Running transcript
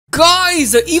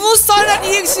Guys, the evil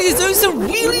SONIC.EXE is doing some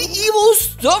really evil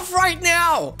stuff right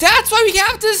now. That's why we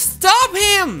have to stop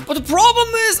him. But the problem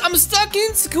is, I'm stuck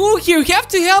in school here. You have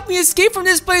to help me escape from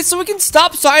this place so we can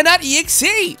stop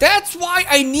SONIC.EXE. That's why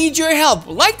I need your help.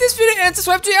 Like this video and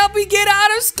subscribe to help me get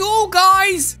out of school,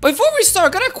 guys. Before we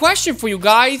start, I got a question for you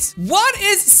guys. What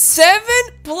is 7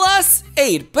 plus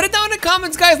 8? Put it down in the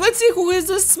comments, guys. Let's see who is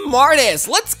the smartest.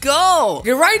 Let's go.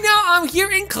 Okay, right now I'm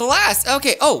here in class.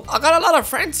 Okay, oh, I got a lot of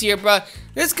friends here, but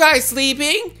this guy's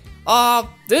sleeping.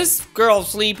 This girl's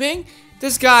sleeping.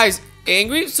 This guy's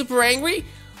angry, super angry.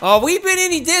 We've been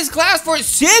in this class for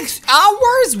 6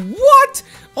 hours? What?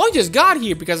 I just got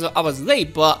here because I was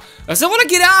late, but I still want to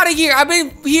get out of here. I've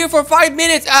been here for 5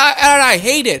 minutes and I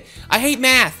hate it. I hate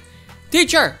math.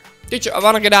 Teacher, I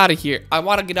want to get out of here. I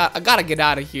gotta get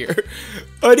out of here.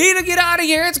 I need to get out of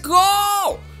here. Let's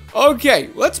go. Okay,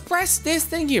 let's press this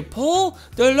thing here. Pull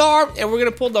the alarm and we're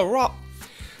gonna pull the rock.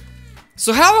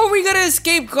 So how are we gonna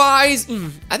escape, guys?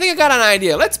 I think I got an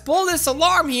idea. Let's pull this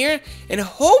alarm here and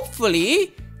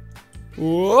hopefully...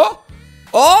 Whoa.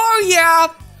 Oh yeah.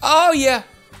 Oh yeah.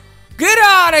 Get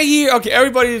out of here. Okay,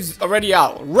 everybody's already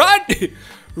out. Run.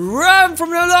 Run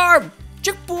from the alarm.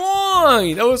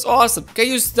 Checkpoint. That was awesome. Can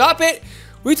you stop it?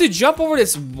 We need to jump over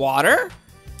this water.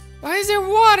 Why is there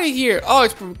water here? Oh,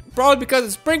 it's probably because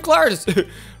of sprinklers.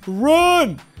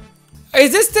 Run.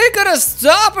 Is this thing gonna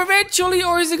stop eventually,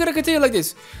 or is it gonna continue like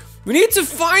this? We need to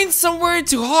find somewhere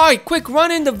to hide. Quick,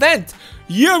 run in the vent.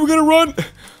 Yeah, we're gonna run.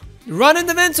 Run in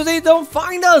the vent so they don't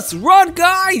find us. Run,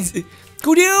 guys.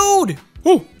 Go, dude.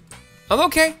 Oh, I'm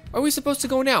okay. Where are we supposed to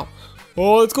go now?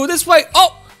 Oh, let's go this way.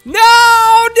 Oh,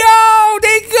 no,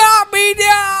 they got me.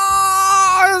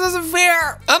 No, this isn't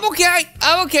fair. I'm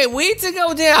okay. We need to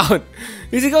go down.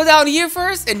 We need to go down here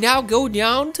first, and now go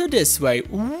down to this way.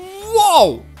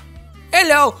 Whoa.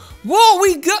 Hello. Whoa,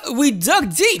 we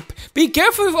dug deep. Be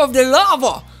careful of the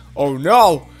lava. Oh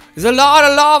no, there's a lot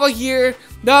of lava here.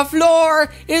 The floor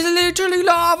is literally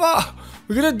lava.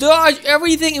 We're gonna dodge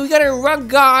everything and we gotta run,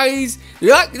 guys. You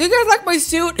guys like my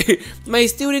suit? My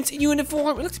student's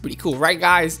uniform. It looks pretty cool, right,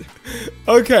 guys?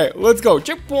 Okay, let's go.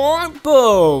 Checkpoint.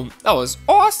 Boom. That was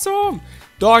awesome.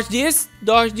 Dodge this.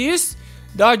 Dodge this.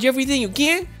 Dodge everything you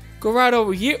can. Go right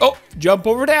over here. Oh, jump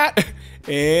over that.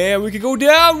 And we can go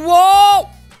down. Whoa!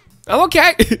 I'm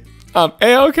okay. I'm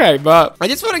okay, but I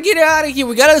just want to get out of here.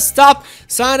 We gotta stop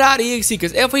SONIC.EXE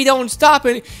because if we don't stop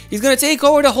it, he's gonna take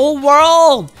over the whole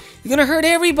world. He's gonna hurt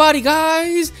everybody,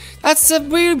 guys. That's a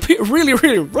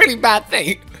really bad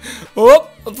thing. Oh,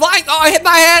 I'm flying. Oh, I hit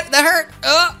my head. That hurt.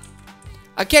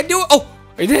 I can't do it. Oh,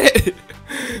 I did it.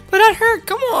 But that hurt.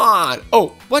 Come on.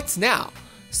 Oh, what's now?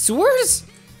 Sewers?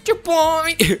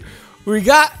 Checkpoint. We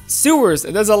got sewers,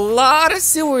 and there's a lot of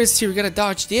sewers here. We gotta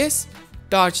dodge this,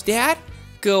 dodge that,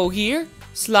 go here,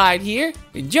 slide here,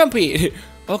 and jump here.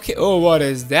 Okay, oh, what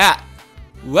is that?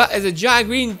 What is a giant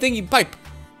green thingy pipe?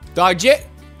 Dodge it.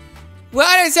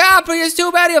 What is happening? There's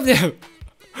too many of them.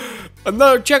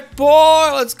 Another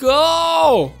checkpoint. Let's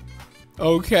go.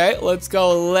 Okay, let's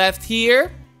go left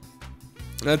here.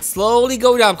 Let's slowly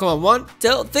go down. Come on, 1,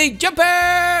 2, 3, jump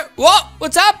it. Whoa,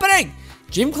 what's happening?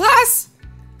 Gym class?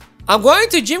 I'm going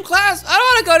to gym class? I don't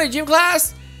want to go to gym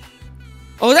class.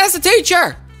 Oh, that's the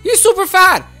teacher. He's super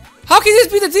fat. How can this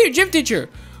be the gym teacher?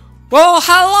 Well,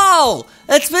 hello.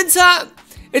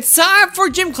 It's time for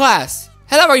gym class.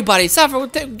 Hello, everybody. It's time for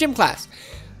gym class.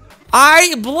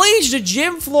 I bleached the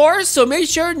gym floor, so make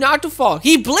sure not to fall.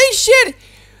 He bleached it.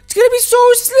 It's gonna be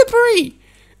so slippery.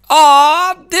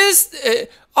 Not this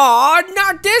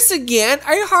again.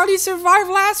 I hardly survived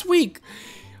last week.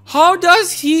 How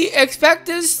does he expect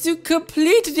us to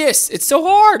complete this? It's so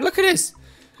hard. Look at this.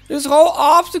 This whole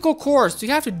obstacle course. Do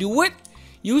you have to do it?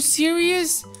 You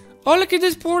serious? Oh, look at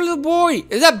this poor little boy.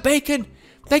 Is that Bacon?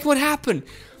 Like, what happened?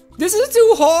 This is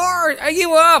too hard. I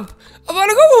give up. I want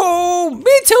to go home.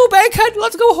 Me too, Bacon.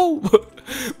 Let's go home.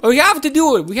 But we have to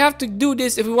do it. We have to do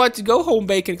this if we want to go home,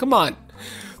 Bacon. Come on.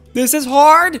 This is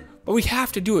hard, but we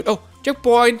have to do it. Oh,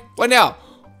 checkpoint. What now?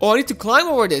 Oh, I need to climb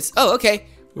over this. Oh, okay.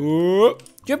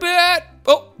 Jump it.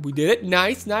 Oh, we did it.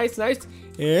 Nice.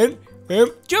 And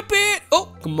jump it.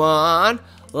 Oh, come on.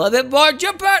 A little bit more.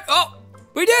 Jump it. Oh,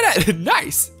 we did it.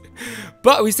 Nice.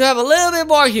 But we still have a little bit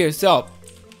more here. So,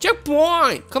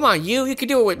 checkpoint. Come on, you can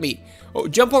do it with me. Oh,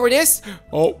 jump over this.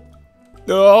 Oh,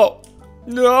 no.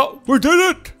 We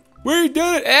did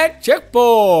it. And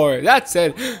checkpoint. That's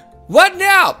it. What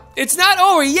now? It's not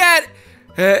over yet.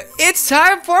 It's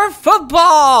time for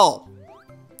football.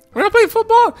 We're gonna play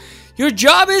football. Your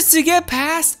job is to get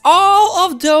past all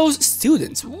of those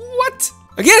students. What?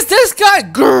 Against this guy?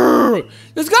 Grrr.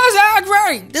 This guy's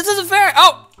angry. This isn't fair.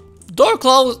 Oh, Door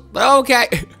closed. Okay.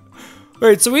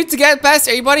 Wait, so we need to get past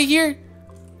everybody here?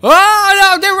 Oh,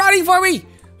 no, they're running for me.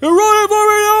 They're running for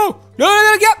me, no. No, they're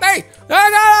gonna get me.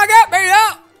 They're gonna get me, no.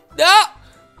 No.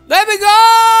 Let me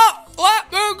go.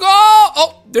 Let me go.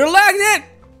 Oh, they're lagged in.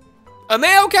 Am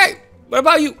I okay? What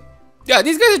about you? Yeah,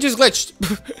 these guys are just glitched.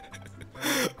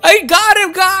 I got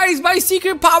him, guys. My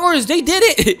secret powers, they did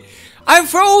it. I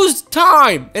froze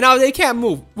time, and now they can't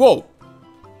move. Whoa.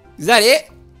 Is that it?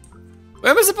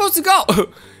 Where am I supposed to go?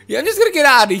 Yeah, I'm just gonna get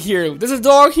out of here. There's a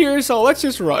dog here, so let's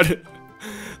just run.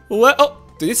 What? Oh,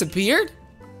 they disappeared?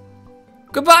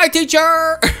 Goodbye,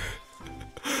 teacher.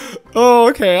 Oh,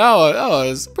 okay. That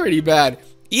was pretty bad.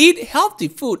 Eat healthy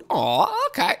food. Oh,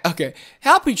 okay. Okay.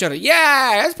 Help each other.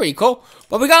 Yeah, that's pretty cool.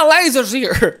 But we got lasers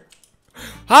here.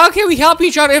 How can we help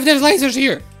each other if there's lasers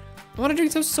here? I want to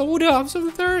drink some soda. I'm so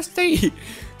thirsty.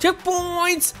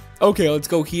 Checkpoints. Okay, let's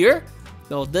go here.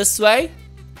 Go this way.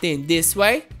 Then this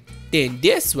way. Then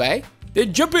this way.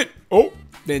 Then jump it. Oh.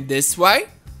 Then this way.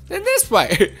 Then this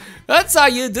way. That's how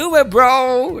you do it,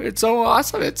 bro. It's so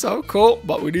awesome. It's so cool.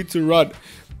 But we need to run.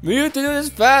 We need to do this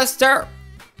faster.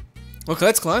 Okay,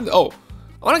 let's climb. Oh,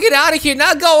 I want to get out of here.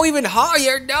 Not go even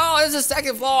higher. No, this is the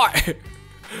second floor. I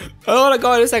don't want to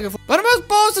go to the second floor. What am I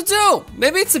supposed to do?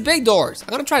 Maybe it's the big doors. I'm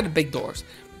going to try the big doors.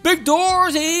 Big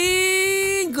doors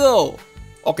and go.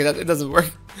 Okay, it doesn't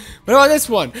work. What about this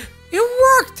one?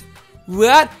 It worked.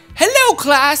 What? Hello,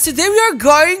 class. Today we are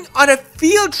going on a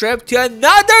field trip to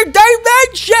another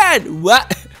dimension.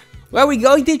 What? Where are we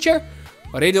going, teacher?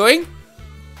 What are you doing?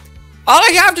 All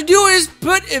I have to do is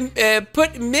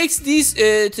mix these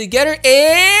together,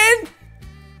 and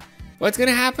what's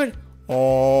gonna happen?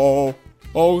 Oh,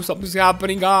 something's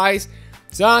happening, guys.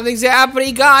 Something's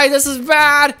happening, guys. This is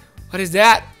bad. What is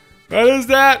that? What is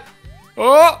that?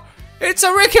 Oh, it's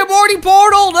a Rick and Morty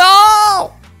portal.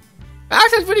 No,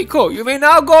 that's pretty cool. You may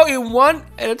now go in one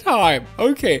at a time.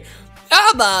 Okay.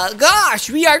 Oh my gosh,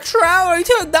 we are traveling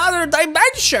to another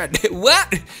dimension.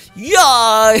 What?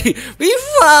 Yay! We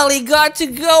finally got to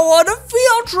go on a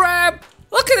field trip.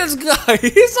 Look at this guy.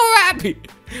 He's so happy.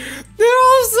 They're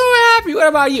all so happy. What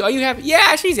about you? Are you happy?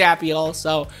 Yeah, she's happy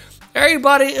also.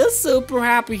 Everybody is super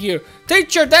happy here.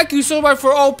 Teacher, thank you so much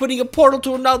for opening a portal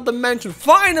to another dimension.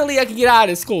 Finally, I can get out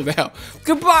of school now.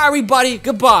 Goodbye, everybody.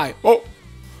 Goodbye. Oh,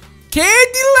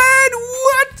 Candyland.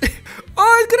 What?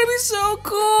 Oh, it's gonna be so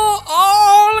cool.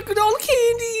 Oh, look at all the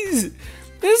candies.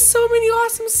 There's so many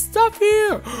awesome stuff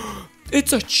here.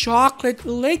 It's a chocolate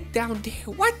lake down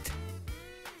there. What?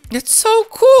 It's so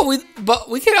cool. But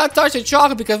we cannot touch the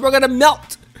chocolate because we're gonna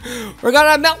melt. We're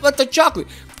gonna melt with the chocolate.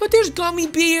 But there's gummy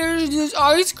bears, there's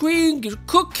ice cream, there's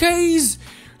cookies,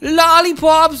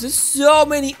 lollipops. There's so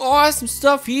many awesome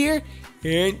stuff here.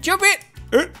 And jump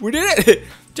it. We did it.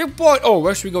 Checkpoint. Oh,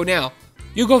 where should we go now?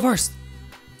 You go first.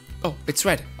 Oh, it's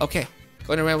red. Okay.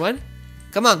 Go to the red one.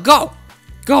 Come on, go.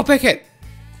 Go pick it.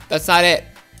 That's not it.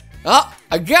 Oh,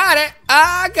 I got it.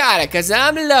 I got it because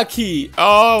I'm lucky.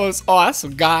 Oh, it's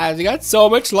awesome, guys. We got so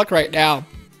much luck right now.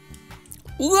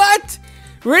 What?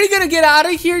 We're really going to get out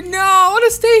of here? No, I want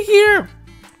to stay here.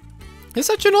 It's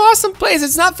such an awesome place.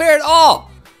 It's not fair at all.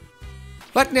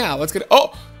 What now? What's going to...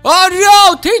 Oh,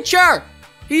 no, teacher.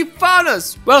 He found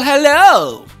us. Well,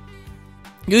 hello.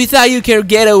 You thought you could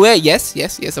get away? Yes,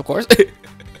 of course.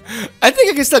 I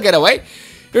think I can still get away.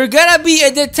 You're gonna be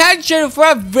in detention for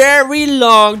a very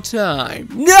long time.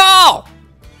 No!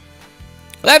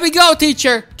 Let me go,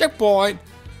 teacher. Checkpoint.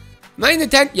 Am I in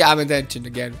detention? Yeah, I'm in detention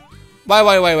again.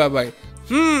 Wait.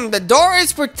 The door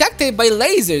is protected by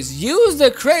lasers. Use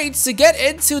the crates to get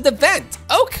into the vent.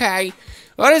 Okay.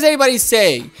 What is anybody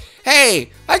saying?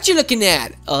 Hey, what you looking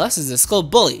at? Oh, this is a school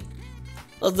bully.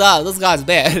 This guy's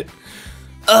bad.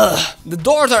 The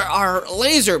doors are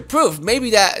laser proof.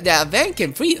 Maybe that vent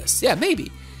can free us. Yeah, maybe.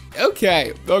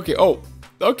 Okay. Oh,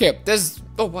 okay. There's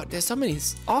so many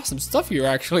awesome stuff here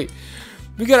actually.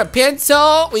 We got a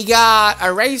pencil, we got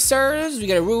erasers, we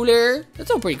got a ruler.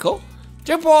 That's all pretty cool.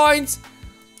 Checkpoints.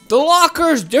 The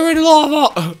lockers, they're in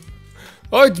lava.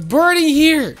 Oh, it's burning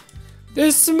here.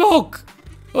 There's smoke.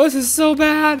 Oh, this is so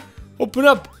bad. Open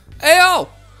up. Ayo!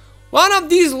 One of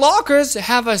these lockers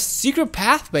have a secret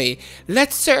pathway.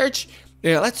 Let's search.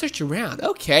 Let's search around.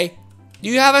 Okay. Do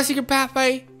you have a secret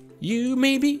pathway? You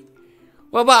maybe?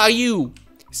 What about you?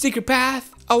 Secret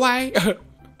path away?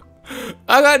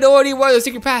 I got no idea where the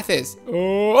secret path is.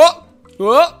 Oh,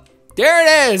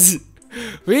 there it is.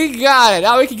 We got it.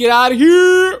 Now we can get out of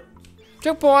here.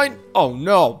 Checkpoint. Oh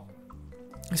no.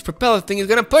 This propeller thing is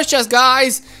gonna push us,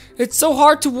 guys. It's so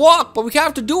hard to walk, but we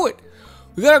have to do it.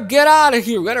 We gotta get out of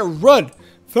here. We gotta run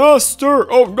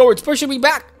faster. Oh no, it's pushing me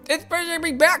back. It's pushing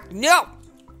me back. No.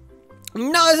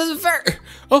 No, this isn't fair.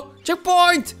 Oh,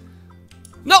 checkpoint.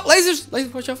 No, lasers.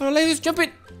 Lasers, watch out for the lasers. Jump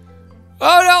in.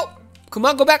 Oh, no. Come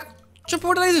on, go back. Jump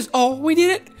over the lasers. Oh, we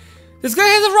did it. This guy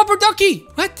has a rubber ducky.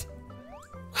 What?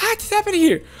 What is happening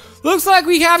here? Looks like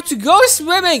we have to go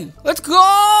swimming. Let's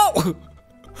go.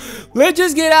 Let's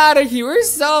just get out of here. We're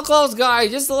so close,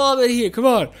 guys. Just a little bit here. Come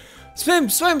on. Swim,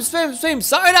 swim, swim, swim.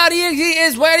 SONIC.EXE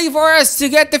is waiting for us to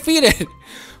get defeated.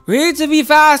 We need to be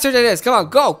faster than this. Come on,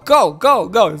 go, go, go,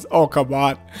 go. Oh, come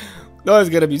on. No, it's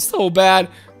gonna be so bad.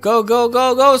 Go, go,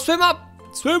 go, go. Swim up.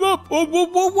 Swim up. Whoa, whoa,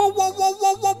 whoa, whoa, whoa, whoa,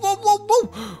 whoa, whoa, whoa, whoa,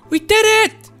 whoa. We did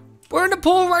it. We're in the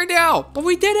pool right now, but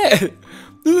we did it.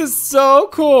 This is so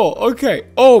cool. Okay,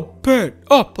 open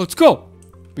up. Let's go.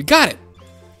 We got it.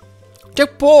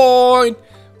 Checkpoint.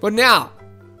 But now,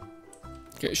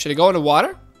 okay, should I go in the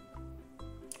water?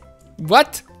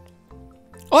 What?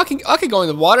 Oh, I can go in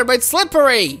the water, but it's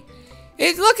slippery.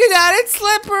 Look at that. It's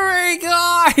slippery,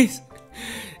 guys.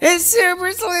 It's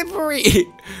super slippery.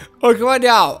 Oh, come on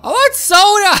now. I want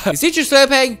soda. Is teacher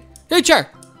sleeping? Teacher,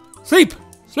 sleep.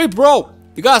 Sleep, bro.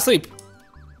 You gotta sleep.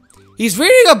 He's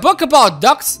reading a book about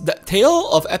ducks. The Tale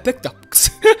of Epic Ducks.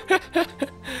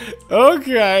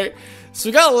 Okay. So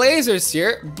we got lasers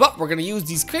here, but we're gonna use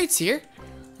these crates here.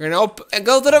 We're gonna open and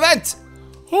go to the vent.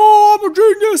 Oh, I'm a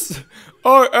genius.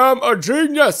 I am a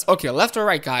genius. Okay, left or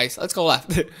right, guys? Let's go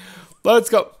left. Let's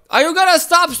go. Are you gonna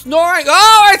stop snoring?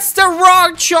 Oh, it's the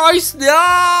wrong choice. No.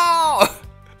 I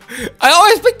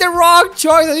always pick the wrong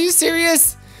choice. Are you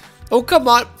serious? Oh, come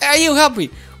on. Hey, you help me.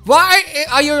 Why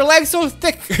are your legs so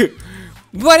thick?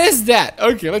 What is that?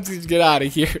 Okay, let's just get out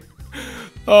of here.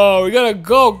 Oh, we gotta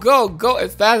go, go, go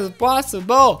as fast as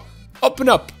possible. Open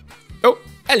up. Oh,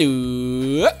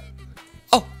 hello.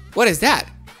 Oh, what is that?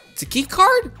 It's a key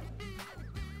card?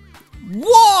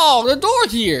 Whoa, the door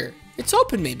here. It's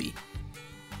open, maybe.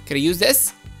 Can I use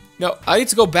this? No, I need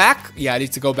to go back. Yeah, I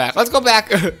need to go back. Let's go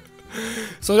back.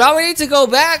 So now we need to go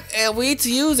back and we need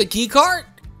to use a key card.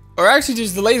 Or actually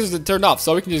just the lasers that turned off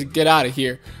so we can just get out of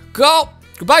here. Go.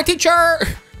 Goodbye, teacher.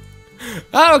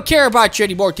 I don't care about you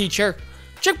anymore, teacher.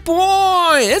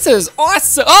 Checkpoint. This is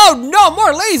awesome. Oh, no,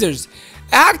 more lasers.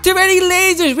 Activating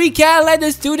lasers. We can't let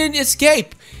the student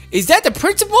escape. Is that the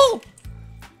principal?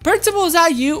 Principal, is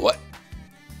that you? What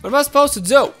am I supposed to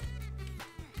do?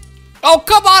 Oh,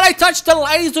 come on. I touched the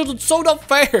lasers. It's so not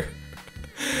fair.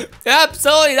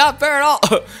 Absolutely not fair at all.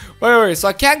 Wait. So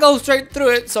I can't go straight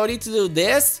through it. So I need to do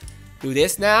this. Do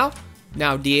this now.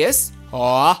 Now this.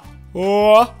 Oh.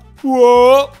 Whoa,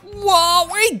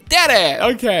 we did it.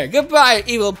 Okay, goodbye,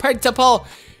 evil principal.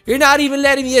 You're not even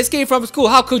letting me escape from school.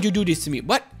 How could you do this to me?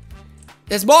 What?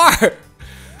 There's more.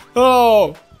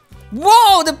 Oh.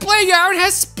 Whoa, the playground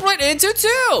has split into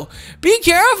two. Be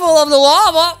careful of the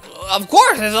lava. Of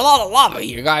course, there's a lot of lava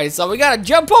here, guys. So we gotta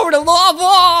jump over the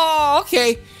lava.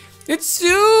 Okay. It's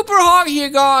super hot here,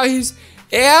 guys.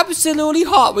 Absolutely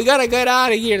hot. We gotta get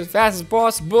out of here as fast as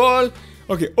possible.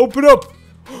 Okay, open up.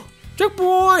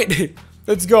 Checkpoint.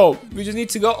 Let's go. We just need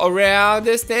to go around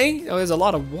this thing. Oh, there's a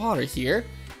lot of water here.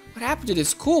 What happened to this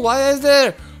school? Why is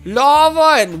there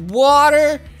lava and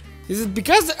water? Is it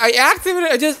because I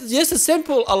activated just a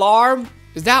simple alarm?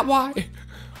 Is that why?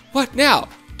 What now?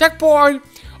 Checkpoint.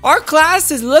 Our class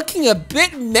is looking a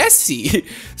bit messy.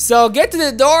 So get to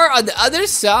the door on the other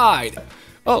side.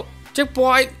 Oh,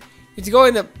 checkpoint. Need to go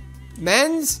in the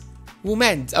men's?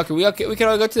 Women's. Okay, we can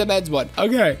only go to the men's one.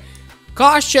 Okay.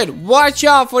 Caution, watch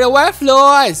out for the wet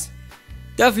floors.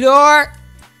 The floor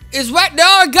is wet.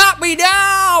 No, it got me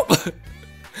now.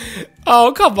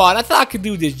 Oh, come on. I thought I could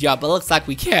do this jump, but it looks like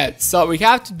we can't. So we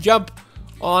have to jump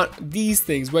on these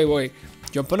things. Wait.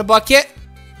 Jump on the bucket.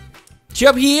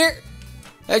 Jump here.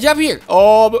 Jump here.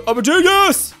 Oh, I'm a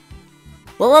genius.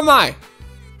 Where am I?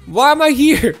 Why am I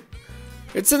here?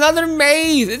 It's another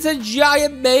maze. It's a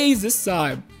giant maze this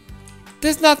time.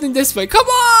 There's nothing this way. Come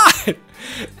on.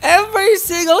 Every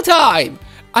single time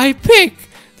I pick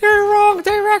the wrong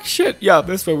direction. Yeah,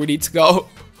 this way we need to go.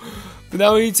 But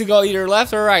now we need to go either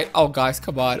left or right. Oh, guys,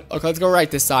 come on. Okay, let's go right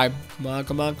this time.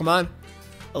 Come on.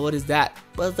 Oh, what is that?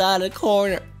 What's that in the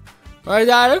corner? Where's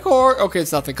that in the corner? Okay,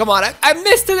 it's nothing. Come on, I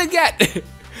missed it again.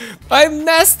 I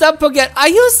messed up again. Are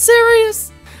you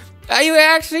serious? Are you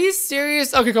actually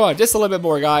serious? Okay, come on. Just a little bit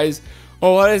more, guys.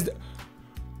 Oh, what is...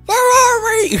 Where are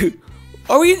we?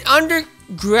 Are we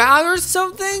underground or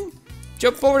something?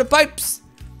 Jump over the pipes.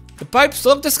 The pipes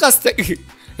look disgusting.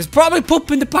 There's probably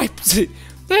poop in the pipes.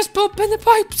 There's poop in the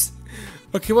pipes.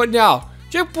 Okay, what now?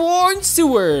 Jump on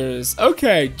sewers.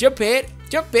 Okay, jump it.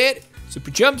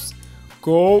 Super jumps.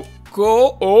 Go.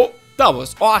 Oh, that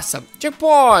was awesome.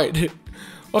 Checkpoint.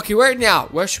 Okay, where now?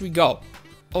 Where should we go?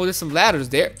 Oh, there's some ladders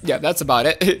there. Yeah, that's about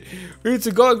it. We need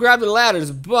to go and grab the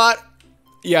ladders, but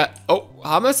yeah. Oh,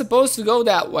 how am I supposed to go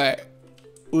that way?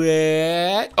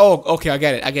 What? Oh, okay, I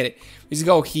get it. We just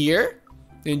go here,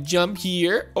 then jump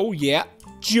here. Oh yeah,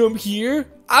 jump here.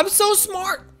 I'm so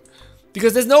smart.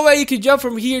 Because there's no way you can jump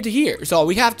from here to here. So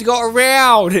we have to go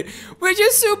around. We're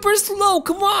just super slow.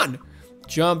 Come on.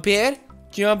 Jump in,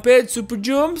 super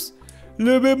jumps. A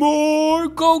little bit more.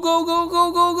 Go.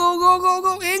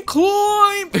 And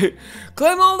climb.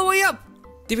 Climb all the way up.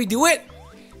 Did we do it?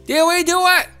 Did we do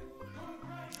it?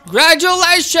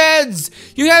 Congratulations.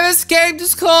 You have escaped the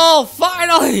skull.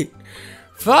 Finally.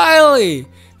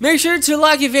 Make sure to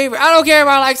like your favorite. I don't care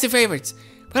about likes and favorites.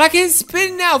 But I can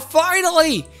spin now.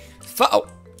 Finally. Oh.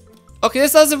 Okay,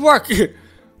 this doesn't work.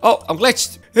 Oh, I'm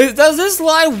glitched. Does this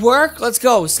slide work? Let's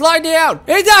go. Slide down.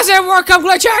 It doesn't work. I'm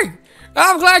glitching.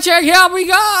 Help me,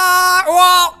 God.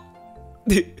 Whoa.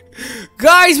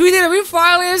 Guys, we did it. We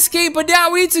finally escaped, but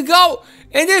now we need to go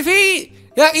and defeat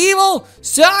the evil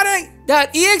SONIC.EXE.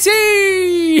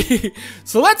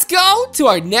 So let's go to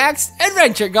our next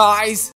adventure, guys.